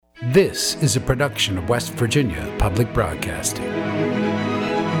This is a production of West Virginia Public Broadcasting.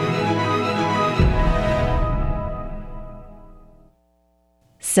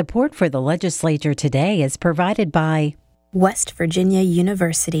 Support for the legislature today is provided by West Virginia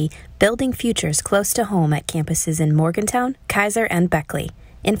University, building futures close to home at campuses in Morgantown, Kaiser, and Beckley.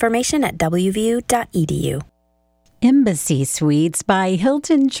 Information at wvu.edu. Embassy Suites by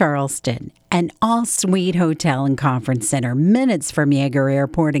Hilton Charleston, an all-suite hotel and conference center minutes from Yeager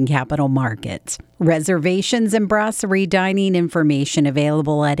Airport and Capital Market. Reservations and brasserie dining information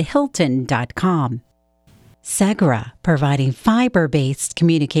available at hilton.com. Segra, providing fiber-based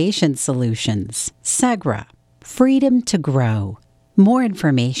communication solutions. Segra, freedom to grow. More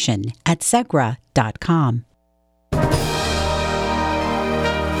information at segra.com.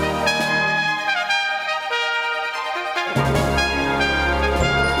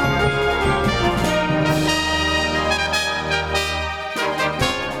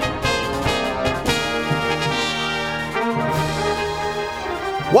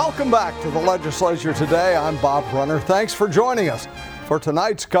 Welcome back to the Legislature Today. I'm Bob Brunner. Thanks for joining us for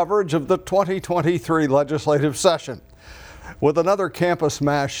tonight's coverage of the 2023 legislative session. With another campus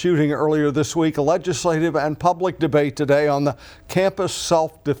mass shooting earlier this week, a legislative and public debate today on the Campus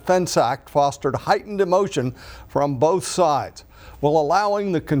Self-Defense Act fostered heightened emotion from both sides. Will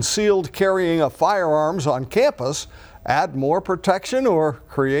allowing the concealed carrying of firearms on campus add more protection or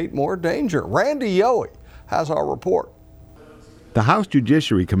create more danger? Randy Yohe has our report. The House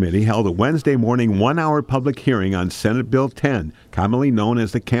Judiciary Committee held a Wednesday morning one-hour public hearing on Senate Bill 10, commonly known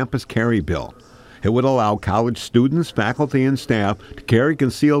as the Campus Carry Bill. It would allow college students, faculty, and staff to carry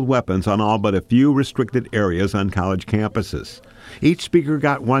concealed weapons on all but a few restricted areas on college campuses. Each speaker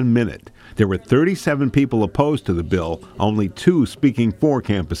got 1 minute. There were 37 people opposed to the bill, only 2 speaking for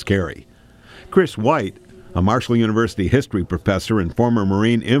campus carry. Chris White, a Marshall University history professor and former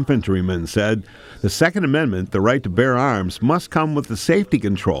Marine infantryman, said, "The Second Amendment, the right to bear arms, must come with the safety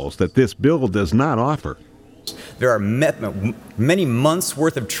controls that this bill does not offer." There are many months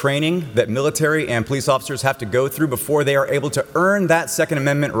worth of training that military and police officers have to go through before they are able to earn that Second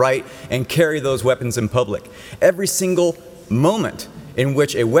Amendment right and carry those weapons in public. Every single moment in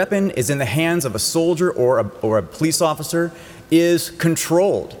which a weapon is in the hands of a soldier or a police officer is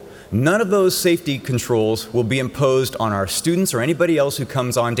controlled. None of those safety controls will be imposed on our students or anybody else who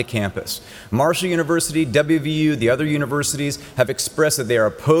comes onto campus. Marshall University, WVU, the other universities have expressed that they are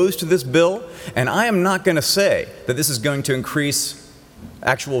opposed to this bill, and I am not going to say that this is going to increase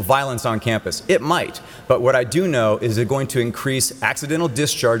actual violence on campus. It might, but what I do know is it's going to increase accidental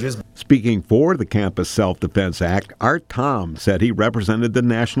discharges. Speaking for the Campus Self-Defense Act, Art Tom said he represented the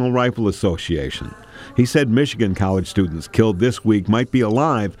National Rifle Association. He said Michigan college students killed this week might be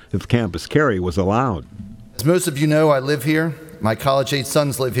alive if campus carry was allowed. As most of you know, I live here. My college-age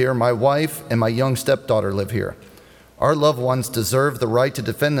sons live here. My wife and my young stepdaughter live here. Our loved ones deserve the right to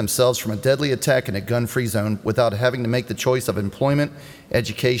defend themselves from a deadly attack in a gun-free zone without having to make the choice of employment,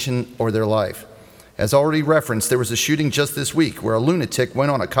 education, or their life. As already referenced, there was a shooting just this week where a lunatic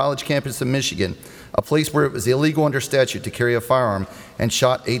went on a college campus in Michigan, a place where it was illegal under statute to carry a firearm, and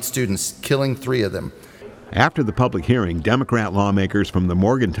shot 8 students, killing 3 of them. After the public hearing, Democrat lawmakers from the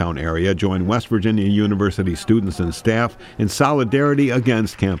Morgantown area joined West Virginia University students and staff in solidarity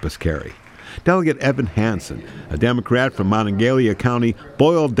against campus carry. Delegate Evan Hansen, a Democrat from Monongalia County,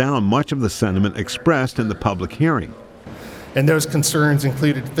 boiled down much of the sentiment expressed in the public hearing. And those concerns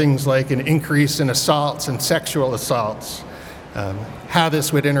included things like an increase in assaults and sexual assaults, how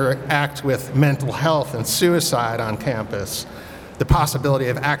this would interact with mental health and suicide on campus, the possibility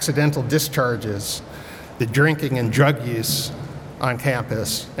of accidental discharges, the drinking and drug use on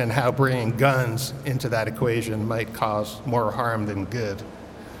campus, and how bringing guns into that equation might cause more harm than good.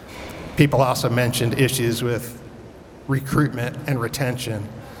 People also mentioned issues with recruitment and retention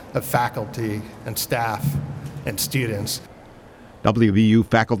of faculty and staff and students. WVU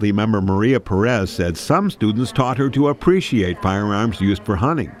faculty member Maria Perez said some students taught her to appreciate firearms used for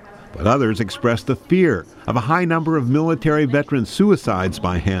hunting, but others expressed the fear of a high number of military veteran suicides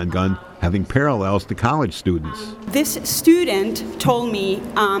by handgun having parallels to college students. This student told me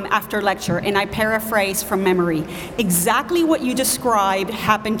after lecture, and I paraphrase from memory, exactly what you described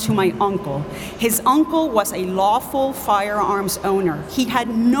happened to my uncle. His uncle was a lawful firearms owner. He had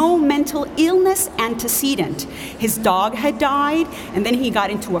no mental illness antecedent. His dog had died, and then he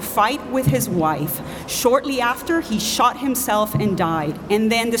got into a fight with his wife. Shortly after, he shot himself and died.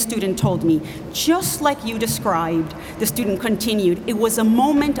 And then the student told me, just like you described, the student continued, it was a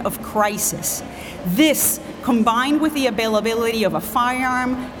moment of crisis. This combined with the availability of a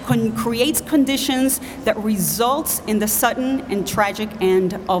firearm, creates conditions that results in the sudden and tragic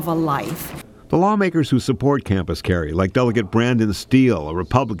end of a life. The lawmakers who support campus carry, like Delegate Brandon Steele, a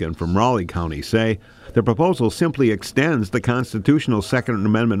Republican from Raleigh County, say the proposal simply extends the constitutional Second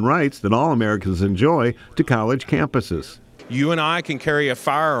Amendment rights that all Americans enjoy to college campuses. You and I can carry a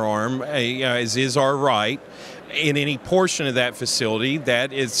firearm, as is our right, in any portion of that facility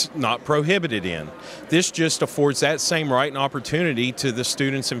that is not prohibited in. This just affords that same right and opportunity to the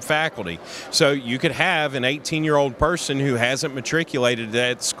students and faculty. So you could have an 18-year-old person who hasn't matriculated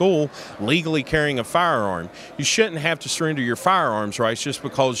at school legally carrying a firearm. You shouldn't have to surrender your firearms rights just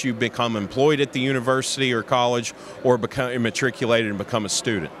because you become employed at the university or college or become matriculated and become a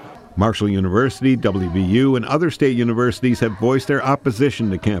student. Marshall University, WVU, and other state universities have voiced their opposition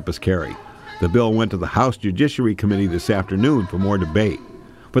to campus carry. The bill went to the House Judiciary Committee this afternoon for more debate.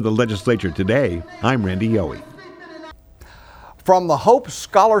 For the legislature today, I'm Randy Yohe. From the Hope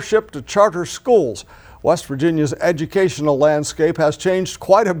Scholarship to charter schools, West Virginia's educational landscape has changed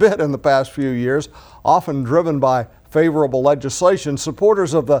quite a bit in the past few years, often driven by favorable legislation.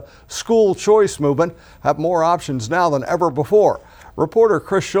 Supporters of the school choice movement have more options now than ever before. Reporter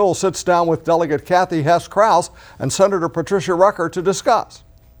Chris Scholl sits down with Delegate Kathy Hess-Krause and Senator Patricia Rucker to discuss.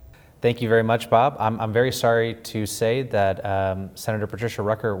 Thank you very much, Bob. I'm very sorry to say that Senator Patricia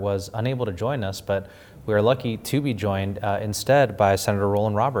Rucker was unable to join us, but we are lucky to be joined instead by Senator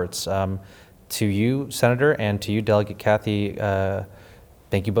Roland Roberts. To you, Senator, and to you, Delegate Kathy,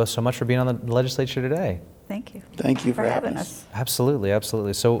 thank you both so much for being on the legislature today. Thank you. Thank you for having us. Absolutely,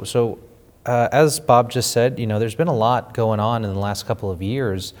 absolutely. So as Bob just said, there's been a lot going on in the last couple of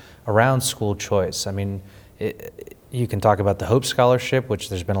years around school choice. I mean, you can talk about the Hope Scholarship, which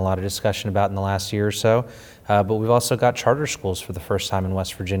there's been a lot of discussion about in the last year or so, but we've also got charter schools for the first time in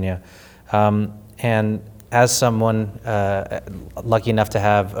West Virginia. And as someone lucky enough to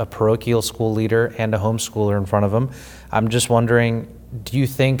have a parochial school leader and a homeschooler in front of them, I'm just wondering, do you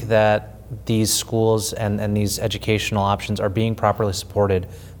think that these schools and these educational options are being properly supported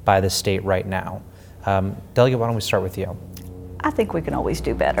by the state right now? Delegate, why don't we start with you? I think we can always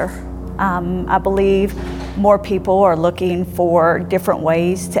do better. I believe more people are looking for different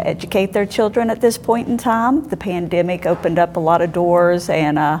ways to educate their children at this point in time. The pandemic opened up a lot of doors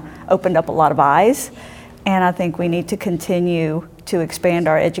and opened up a lot of eyes. And I think we need to continue to expand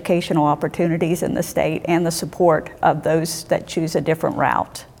our educational opportunities in the state and the support of those that choose a different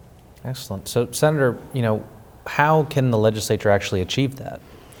route. Excellent. So, Senator, how can the legislature actually achieve that?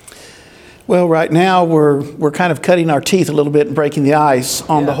 Well, right now we're kind of cutting our teeth a little bit and breaking the ice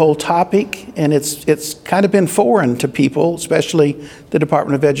on the whole topic, and it's kind of been foreign to people, especially the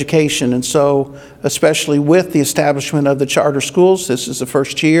Department of Education. And so, especially with the establishment of the charter schools, this is the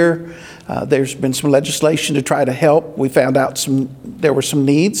first year. There's been some legislation to try to help. We found out there were some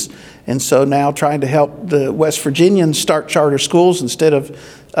needs, and so now trying to help the West Virginians start charter schools instead of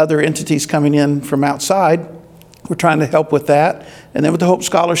other entities coming in from outside. We're trying to help with that. And then with the Hope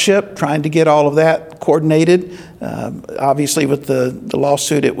Scholarship, trying to get all of that coordinated. Obviously with the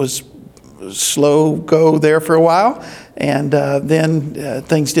lawsuit, it was slow go there for a while. And then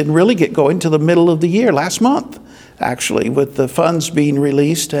things didn't really get going until the middle of the year, last month, actually, with the funds being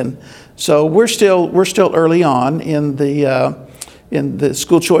released. And so we're still early on in the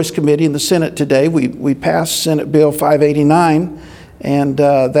School Choice Committee in the Senate today. We passed Senate Bill 589, and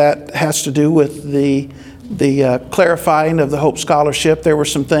that has to do with the clarifying of the Hope Scholarship. There were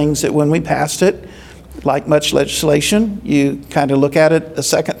some things that when we passed it, like much legislation, you kind of look at it a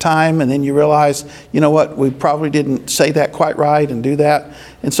second time and then you realize, you know what, we probably didn't say that quite right and do that.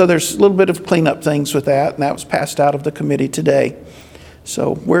 And so there's a little bit of cleanup things with that, and that was passed out of the committee today.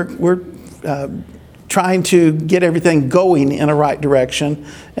 So we're trying to get everything going in a right direction,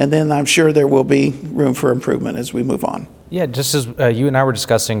 and then I'm sure there will be room for improvement as we move on. Yeah, just as you and I were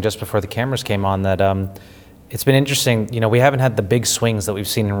discussing just before the cameras came on, that it's been interesting. We haven't had the big swings that we've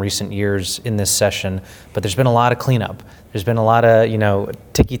seen in recent years in this session, but there's been a lot of cleanup. There's been a lot of,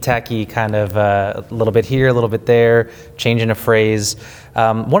 ticky-tacky kind of a little bit here, a little bit there, changing a phrase.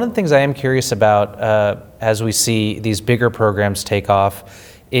 One of the things I am curious about as we see these bigger programs take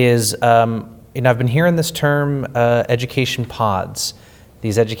off is, I've been hearing this term, education pods,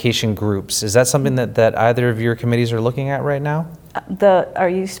 these education groups. Is that something that either of your committees are looking at right now? Are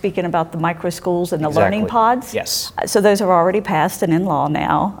you speaking about the micro schools and the learning pods? Yes. So those are already passed and in law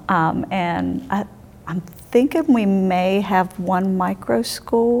now. And I'm thinking we may have one micro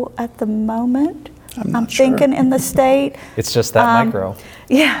school at the moment. I'm thinking in the state. It's just that micro.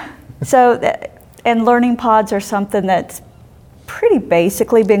 Yeah. So, and learning pods are something that's pretty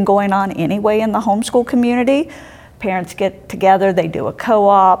basically been going on anyway in the homeschool community. Parents get together, they do a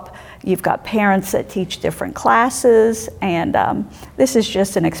co-op. You've got parents that teach different classes, and this is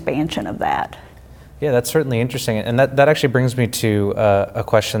just an expansion of that. Yeah, that's certainly interesting. And that actually brings me to a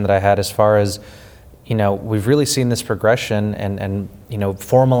question that I had as far as, we've really seen this progression and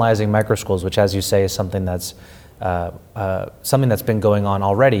formalizing microschools, which, as you say, is something that's been going on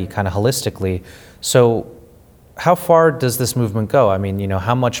already kind of holistically. So how far does this movement go? I mean,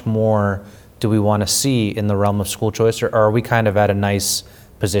 how much more do we want to see in the realm of school choice, or are we kind of at a nice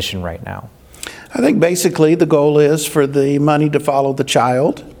position right now? I think basically the goal is for the money to follow the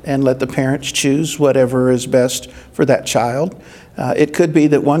child and let the parents choose whatever is best for that child. It could be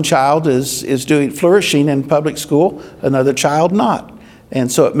that one child is flourishing in public school, another child not.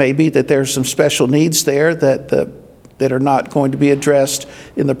 And so it may be that there's some special needs there that are not going to be addressed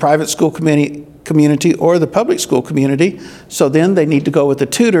in the private school community or the public school community. So then they need to go with a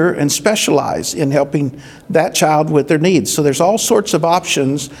tutor and specialize in helping that child with their needs. So there's all sorts of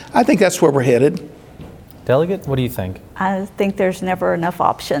options. I think that's where we're headed. Delegate, what do you think? I think there's never enough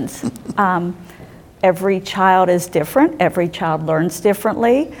options. Every child is different. Every child learns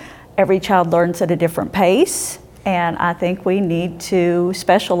differently. Every child learns at a different pace. And I think we need to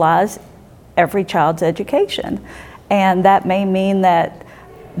specialize every child's education. And that may mean that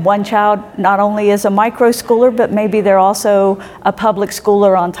one child not only is a micro schooler, but maybe they're also a public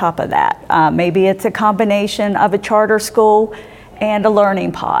schooler on top of that. Maybe it's a combination of a charter school and a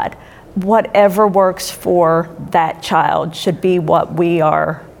learning pod. Whatever works for that child should be what we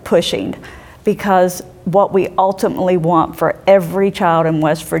are pushing, because what we ultimately want for every child in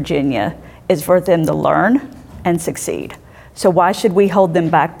West Virginia is for them to learn and succeed. So why should we hold them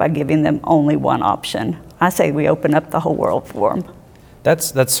back by giving them only one option? I say we open up the whole world for them.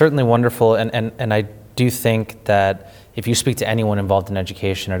 That's certainly wonderful, and I do think that if you speak to anyone involved in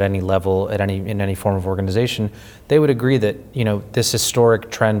education at any level, in any form of organization, they would agree that this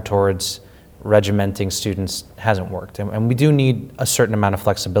historic trend towards regimenting students hasn't worked, and we do need a certain amount of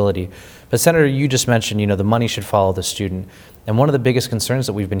flexibility. But Senator, you just mentioned the money should follow the student, and one of the biggest concerns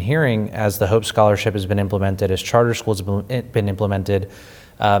that we've been hearing as the Hope Scholarship has been implemented, as charter schools have been implemented,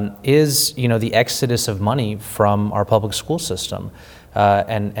 is the exodus of money from our public school system.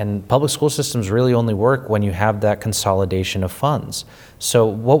 And public school systems really only work when you have that consolidation of funds. So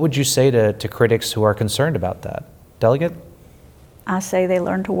what would you say to critics who are concerned about that? Delegate? I say they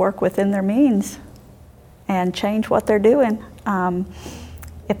learn to work within their means and change what they're doing.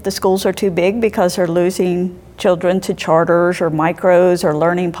 If the schools are too big because they're losing children to charters or micros or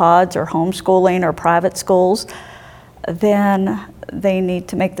learning pods or homeschooling or private schools, then they need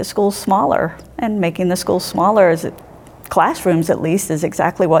to make the schools smaller. And making the schools smaller classrooms at least is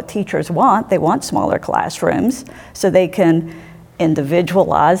exactly what teachers want. They want smaller classrooms so they can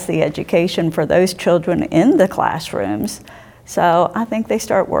individualize the education for those children in the classrooms. So I think they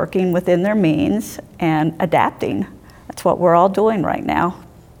start working within their means and adapting. That's what we're all doing right now.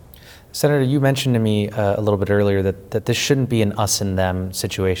 Senator, you mentioned to me a little bit earlier that this shouldn't be an us and them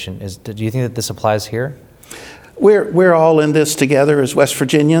situation. Do you think that this applies here? We're all in this together as West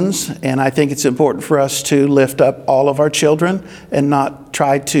Virginians, and I think it's important for us to lift up all of our children and not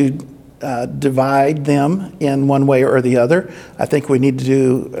try to divide them in one way or the other. I think we need to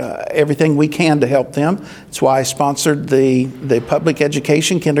do everything we can to help them. That's why I sponsored the public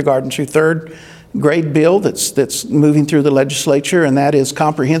education kindergarten through third grade bill that's moving through the legislature, and that is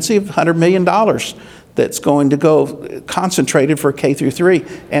comprehensive, $100 million that's going to go concentrated for K through 3,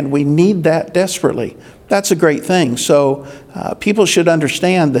 and we need that desperately. That's a great thing. So people should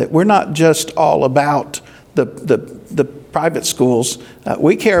understand that we're not just all about the private schools.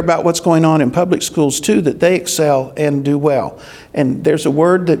 We care about what's going on in public schools too, that they excel and do well. And there's a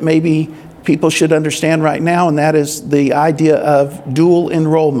word that maybe people should understand right now, and that is the idea of dual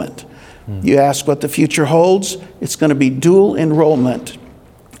enrollment. You ask what the future holds, it's going to be dual enrollment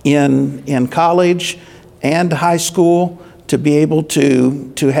in college and high school to be able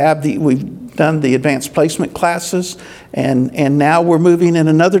to have we've done the advanced placement classes, and now we're moving in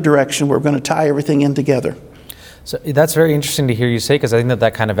another direction. We're going to tie everything in together. So that's very interesting to hear you say, because I think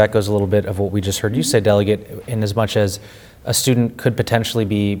that kind of echoes a little bit of what we just heard you say, Delegate, in as much as a student could potentially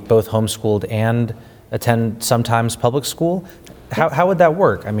be both homeschooled and attend sometimes public school. How would that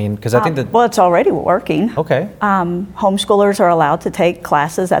work? I mean, because I think that... Well, it's already working. Okay. Homeschoolers are allowed to take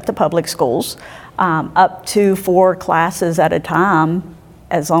classes at the public schools, up to 4 classes at a time,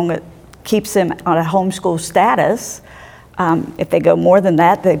 as long as it keeps them on a homeschool status. If they go more than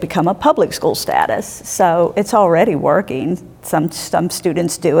that, they become a public school status. So it's already working. Some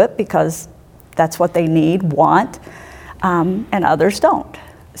students do it because that's what they want. and others don't.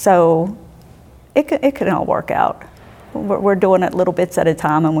 So it can all work out. We're doing it little bits at a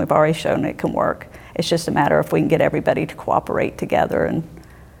time, and we've already shown it can work. It's just a matter of if we can get everybody to cooperate together and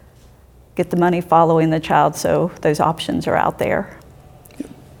get the money following the child so those options are out there.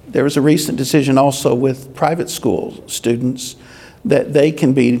 There was a recent decision also with private school students that they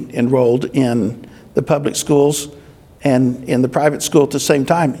can be enrolled in the public schools and in the private school at the same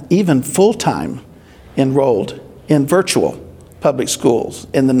time, even full-time enrolled in virtual public schools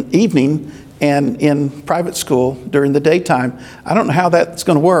in the evening and in private school during the daytime. I don't know how that's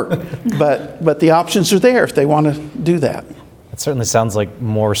going to work, but the options are there if they want to do that. It certainly sounds like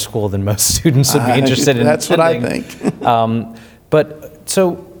more school than most students would be interested in. That's attending. what I think. But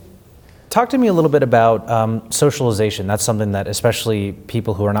so talk to me a little bit about socialization. That's something that especially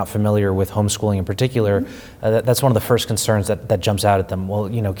people who are not familiar with homeschooling in particular, that's one of the first concerns that jumps out at them.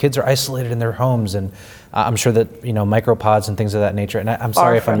 Well, kids are isolated in their homes, and I'm sure that, micropods and things of that nature, and I'm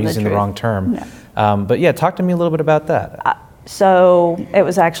sorry if I'm using the wrong term. No. But yeah, talk to me a little bit about that. So it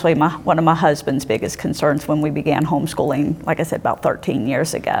was actually one of my husband's biggest concerns when we began homeschooling, like I said, about 13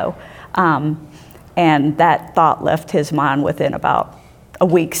 years ago. And that thought left his mind within about a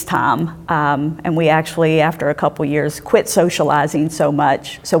week's time. And we actually, after a couple years, quit socializing so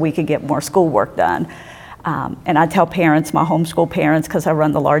much so we could get more schoolwork done. And I tell parents, my homeschool parents, because I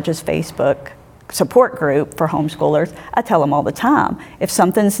run the largest Facebook support group for homeschoolers, I tell them all the time, if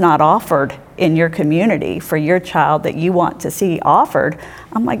something's not offered in your community for your child that you want to see offered,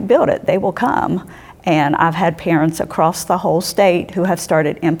 I'm like, build it, they will come. And I've had parents across the whole state who have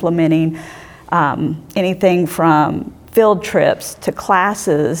started implementing anything from field trips to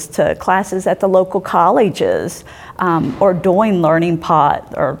classes at the local colleges, or doing learning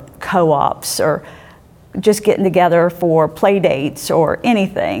pot or co-ops, or just getting together for play dates or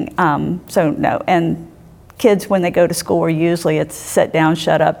anything. So no, and kids when they go to school, usually it's sit down,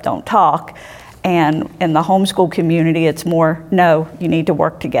 shut up, don't talk. And in the homeschool community, it's more, no, you need to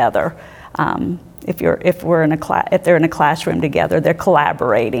work together. If they're in a classroom together, they're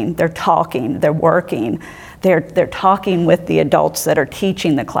collaborating, they're talking, they're working, they're talking with the adults that are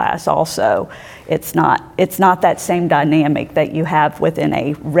teaching the class also. It's not that same dynamic that you have within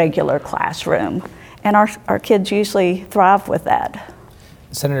a regular classroom. And our kids usually thrive with that.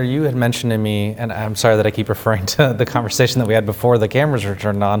 Senator, you had mentioned to me, and I'm sorry that I keep referring to the conversation that we had before the cameras were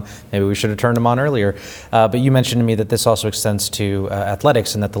turned on. Maybe we should have turned them on earlier. But you mentioned to me that this also extends to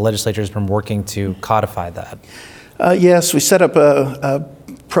athletics and that the legislature has been working to codify that. Yes, we set up a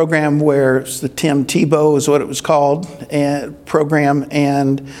program where the Tim Tebow is what it was called, program,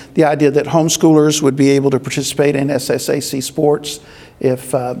 and the idea that homeschoolers would be able to participate in SSAC sports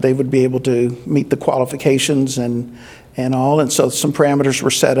if they would be able to meet the qualifications and all. And so some parameters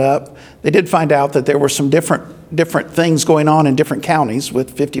were set up. They did find out that there were some different things going on in different counties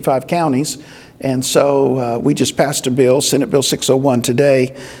with 55 counties. And so we just passed a bill, Senate Bill 601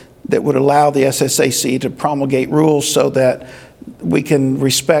 today, that would allow the SSAC to promulgate rules so that we can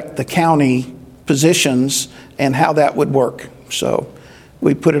respect the county positions and how that would work. So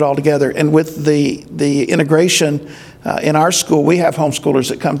we put it all together. And with the integration in our school, we have homeschoolers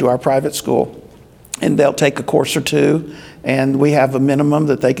that come to our private school, and they'll take a course or two, and we have a minimum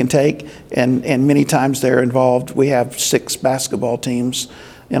that they can take, and many times they're involved. We have 6 basketball teams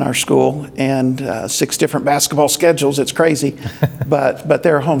in our school and 6 different basketball schedules. It's crazy, but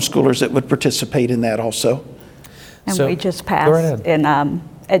there are homeschoolers that would participate in that also. And so, we just passed in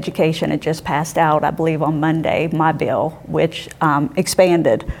education, it just passed out, I believe on Monday, my bill, which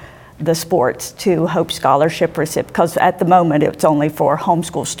expanded the sports to Hope Scholarship recipients, because at the moment it's only for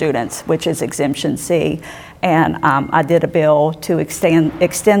homeschool students, which is Exemption C. And I did a bill to extend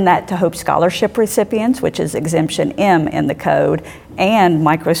that to Hope Scholarship recipients, which is Exemption M in the code, and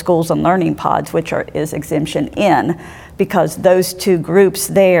micro schools and learning pods, which is Exemption N, because those 2 groups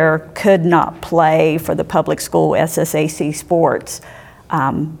there could not play for the public school SSAC sports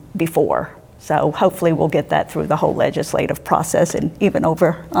before. So hopefully we'll get that through the whole legislative process and even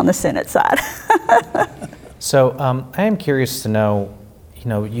over on the Senate side. So I am curious to know,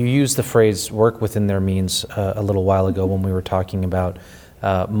 you used the phrase work within their means a little while ago when we were talking about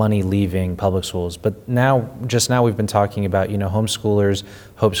money leaving public schools. But just now we've been talking about, homeschoolers,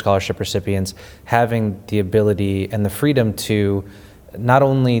 Hope Scholarship recipients having the ability and the freedom to not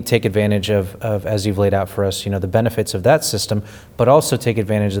only take advantage of, as you've laid out for us, the benefits of that system, but also take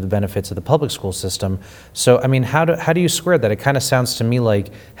advantage of the benefits of the public school system. So, I mean, how do you square that? It kind of sounds to me like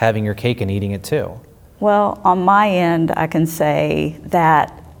having your cake and eating it too. Well, on my end, I can say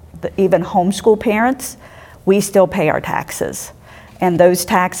that even homeschool parents, we still pay our taxes. And those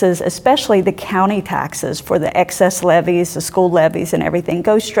taxes, especially the county taxes for the excess levies, the school levies and everything,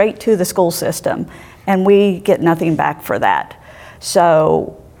 go straight to the school system. And we get nothing back for that.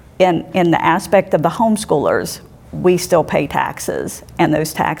 So in the aspect of the homeschoolers, we still pay taxes, and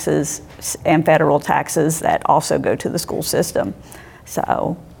those taxes and federal taxes that also go to the school system.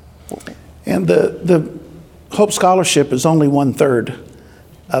 So. And the Hope Scholarship is only 1/3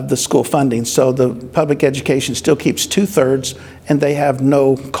 of the school funding. So the public education still keeps 2/3, and they have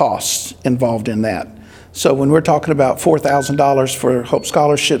no costs involved in that. So when we're talking about $4,000 for a Hope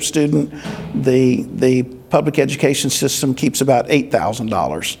Scholarship student, the public education system keeps about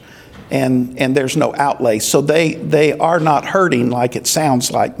 $8,000. And there's no outlay. So they are not hurting like it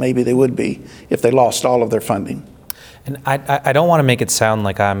sounds like maybe they would be if they lost all of their funding. And I don't want to make it sound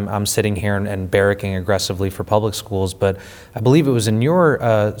like I'm sitting here and barracking aggressively for public schools, but I believe it was in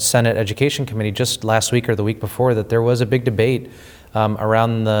your Senate Education Committee just last week or the week before that there was a big debate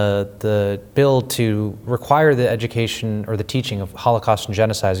around the bill to require the education or the teaching of Holocaust and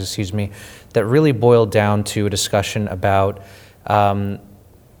genocides, that really boiled down to a discussion about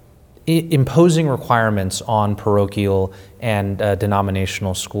imposing requirements on parochial and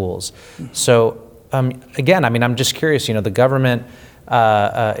denominational schools. So again, I mean, I'm just curious, the government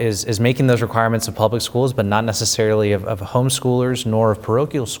is making those requirements of public schools, but not necessarily of homeschoolers nor of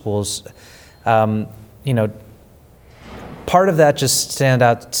parochial schools. Part of that just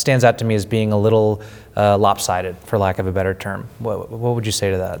stands out to me as being a little lopsided, for lack of a better term. What would you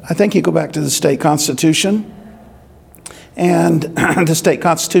say to that? I think you go back to the state constitution, and the state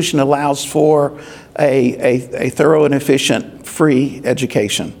constitution allows for a thorough and efficient free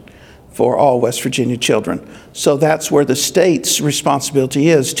education for all West Virginia children. So that's where the state's responsibility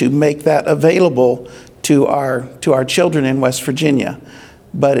is, to make that available to our children in West Virginia.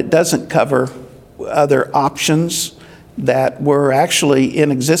 But it doesn't cover other options that were actually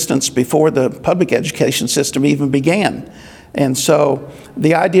in existence before the public education system even began. And so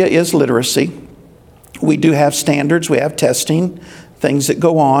the idea is literacy. We do have standards, we have testing, things that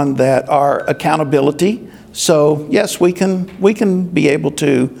go on that are accountability. So yes, we can be able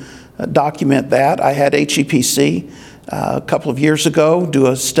to document that. I had HEPC a couple of years ago do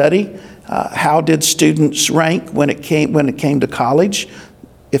a study. How did students rank when it came to college?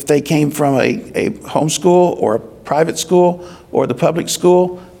 If they came from a homeschool or a private school or the public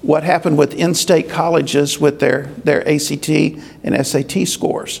school, what happened with in-state colleges with their ACT and SAT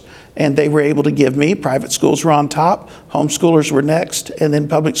scores? And they were able to give me, private schools were on top, homeschoolers were next, and then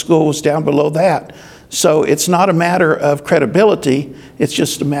public school was down below that. So it's not a matter of credibility, it's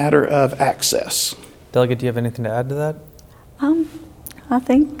just a matter of access. Delegate, do you have anything to add to that? I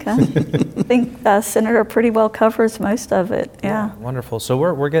think Senator pretty well covers most of it. Yeah. Wonderful. So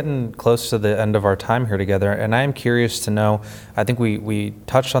we're getting close to the end of our time here together, and I am curious to know. I think we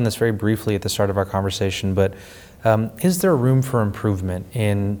touched on this very briefly at the start of our conversation, but is there room for improvement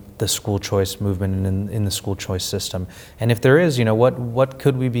in the school choice movement and in the school choice system? And if there is, what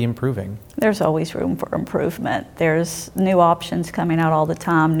could we be improving? There's always room for improvement. There's new options coming out all the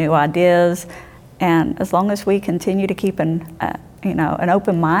time, new ideas, and as long as we continue to keep an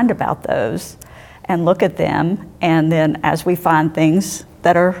open mind about those and look at them, and then as we find things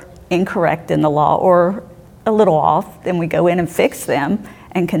that are incorrect in the law or a little off, then we go in and fix them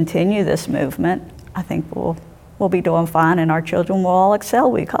and continue this movement. I think we'll be doing fine, and our children will all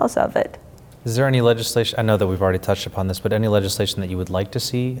excel because of it. Is there any legislation, I know that we've already touched upon this, but any legislation that you would like to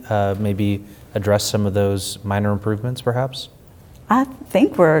see maybe address some of those minor improvements perhaps? I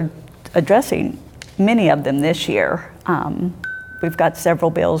think we're addressing many of them this year. We've got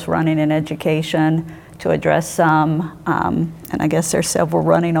several bills running in education to address some, and I guess there's several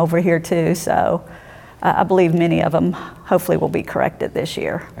running over here too. So I believe many of them hopefully will be corrected this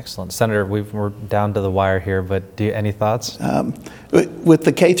year. Excellent. Senator, we're down to the wire here, but any thoughts? With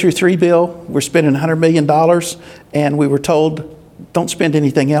the K through 3 bill, we're spending $100 million, and we were told, don't spend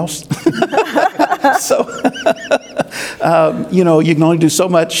anything else. So, you can only do so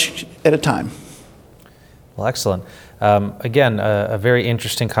much at a time. Well, excellent. Again, a very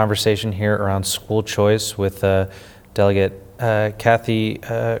interesting conversation here around school choice with Delegate Kathy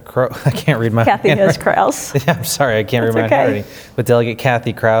I can't read my Kathy S. Kraus. Yeah, I'm sorry, I can't read my handwriting. With Delegate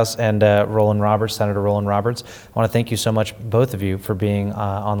Kathy Kraus and Roland Roberts, Senator Roland Roberts. I want to thank you so much, both of you, for being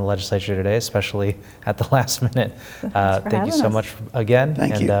on the legislature today, especially at the last minute. Thank you so much again.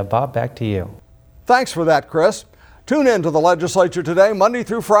 Thank you. And Bob, back to you. Thanks for that, Chris. Tune in to the legislature today, Monday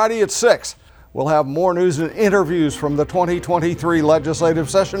through Friday at 6. We'll have more news and interviews from the 2023 legislative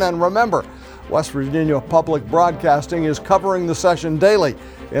session. And remember, West Virginia Public Broadcasting is covering the session daily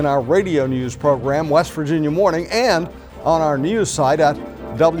in our radio news program, West Virginia Morning, and on our news site at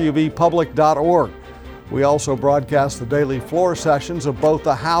wvpublic.org. We also broadcast the daily floor sessions of both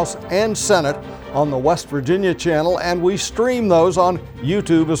the House and Senate on the West Virginia channel, and we stream those on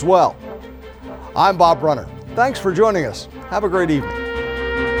YouTube as well. I'm Bob Brunner. Thanks for joining us. Have a great evening.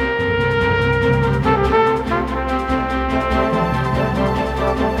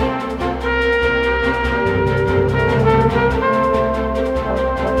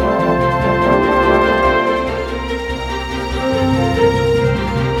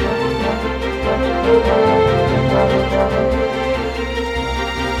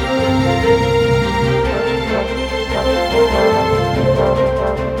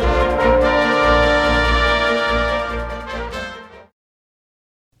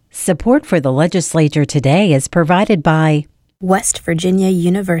 Support for the legislature today is provided by West Virginia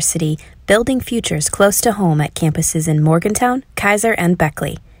University, building futures close to home at campuses in Morgantown, Kaiser, and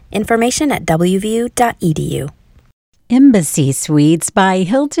Beckley. Information at wvu.edu. Embassy Suites by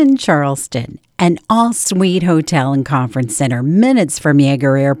Hilton Charleston, an all-suite hotel and conference center minutes from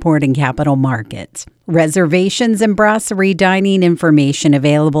Yeager Airport and Capital Markets. Reservations and brasserie dining information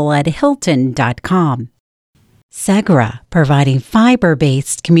available at hilton.com. Segra, providing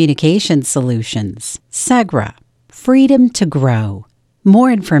fiber-based communication solutions. Segra, freedom to grow.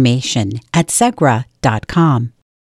 More information at segra.com.